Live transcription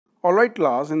Alright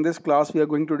class, in this class we are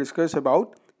going to discuss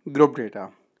about group data.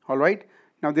 Alright,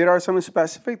 now there are some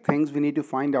specific things we need to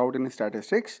find out in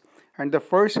statistics, and the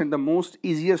first and the most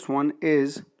easiest one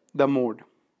is the mode.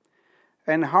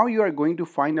 And how you are going to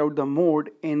find out the mode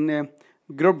in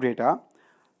group data.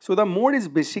 So the mode is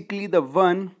basically the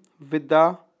one with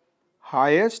the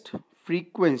highest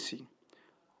frequency.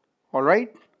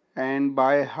 Alright, and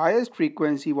by highest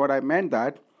frequency what I meant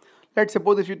that, let's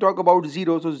suppose if you talk about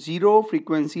 0, so 0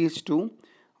 frequency is 2,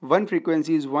 1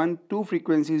 frequency is 1, 2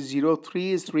 frequency is 0,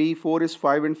 3 is 3, 4 is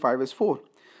 5 and 5 is 4.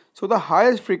 So the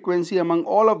highest frequency among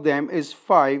all of them is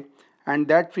 5, and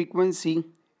that frequency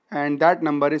and that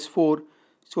number is 4.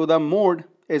 So the mode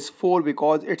is 4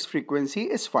 because its frequency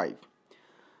is 5.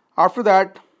 After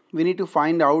that we need to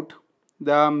find out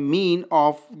the mean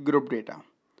of group data.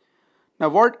 Now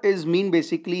what is mean?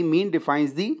 Basically mean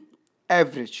defines the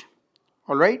average.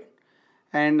 Alright,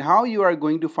 and how you are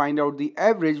going to find out the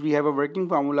average, we have a working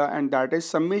formula, and that is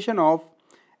summation of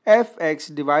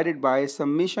fx divided by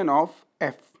summation of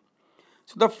f.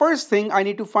 So the first thing I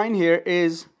need to find here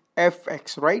is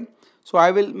fx, right? So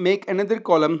I will make another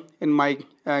column in my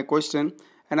question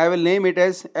and I will name it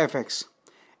as fx.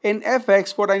 In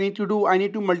fx what I need to do, I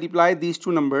need to multiply these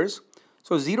two numbers.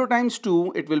 So 0 times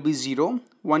 2 it will be 0,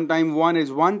 1 times 1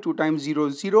 is 1, 2 times 0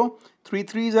 is 0, 3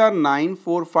 3s are 9,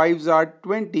 4 5s are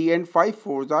 20 and 5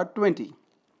 4s are 20.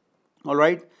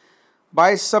 Alright,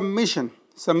 by summation,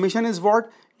 summation is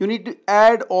what? You need to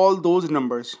add all those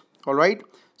numbers. Alright,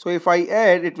 so if I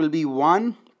add, it will be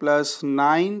 1 plus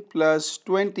 9 plus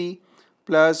 20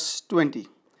 plus 20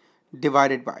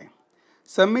 divided by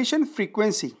summation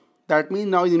frequency. That means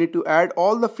now you need to add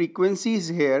all the frequencies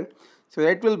here. So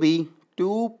that will be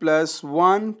 2 plus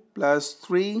 1 plus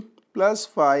 3 plus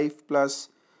 5 plus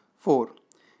 4.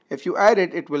 If you add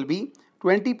it, it will be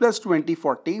 20 plus 20,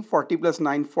 40, 40 plus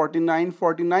 9, 49,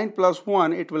 49 plus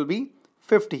 1, it will be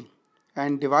 50.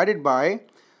 And divided by,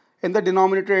 in the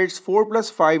denominator it's 4 plus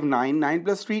 5, 9, 9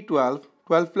 plus 3, 12,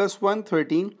 12 plus 1,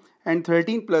 13, and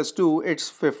 13 plus 2, it's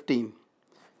 15.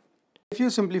 If you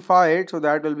simplify it, so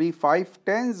that will be 5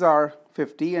 10s are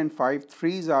 50 and 5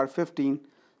 3s are 15.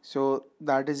 So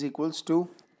that is equals to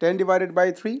 10 divided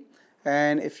by 3,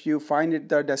 and if you find it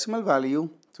the decimal value,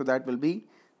 so that will be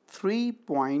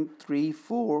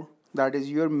 3.34. that is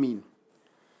your mean.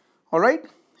 Alright,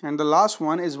 and the last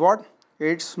one is what?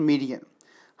 It's median.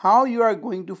 How you are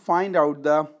going to find out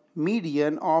the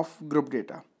median of group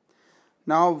data?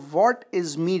 Now what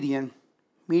is median?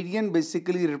 Median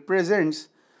basically represents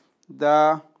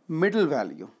the middle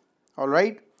value.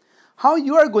 Alright, how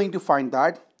you are going to find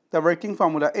that? The working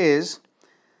formula is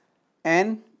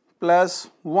n plus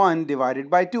 1 divided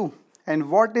by 2. And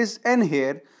what is n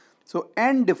here? So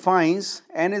n defines,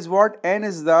 n is what? N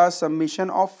is the summation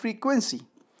of frequency.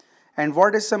 And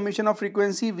what is summation of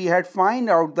frequency? We had find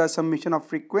out the summation of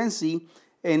frequency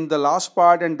in the last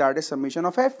part, and that is summation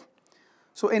of f.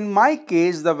 So in my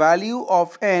case, the value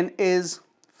of n is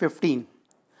 15.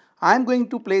 I am going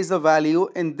to place the value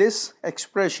in this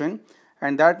expression,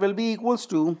 and that will be equals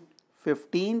to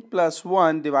 15 plus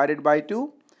 1 divided by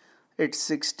 2, it's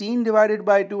 16 divided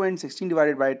by 2, and 16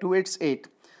 divided by 2, it's 8.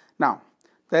 Now,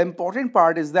 the important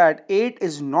part is that 8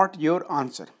 is not your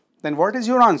answer. Then what is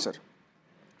your answer?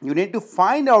 You need to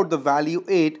find out the value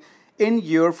 8 in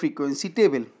your frequency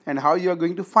table. And how you are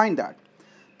going to find that?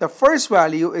 The first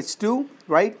value is 2,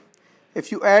 right?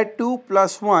 If you add 2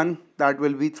 plus 1, that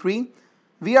will be 3.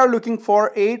 We are looking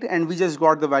for 8 and we just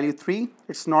got the value 3.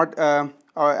 It's not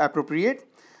appropriate.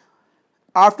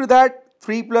 After that,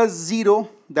 3 plus 0,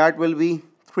 that will be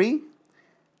 3.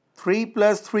 3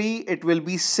 plus 3, it will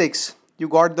be 6. You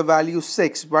got the value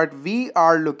 6, but we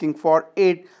are looking for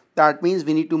 8. That means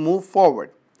we need to move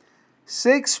forward.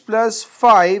 6 plus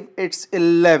 5, it's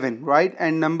 11, right?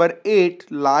 And number 8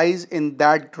 lies in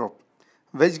that group.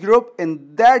 Which group?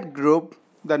 In that group,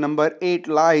 the number 8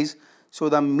 lies. So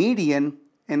the median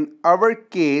in our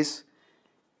case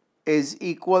is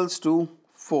equals to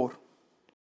 4.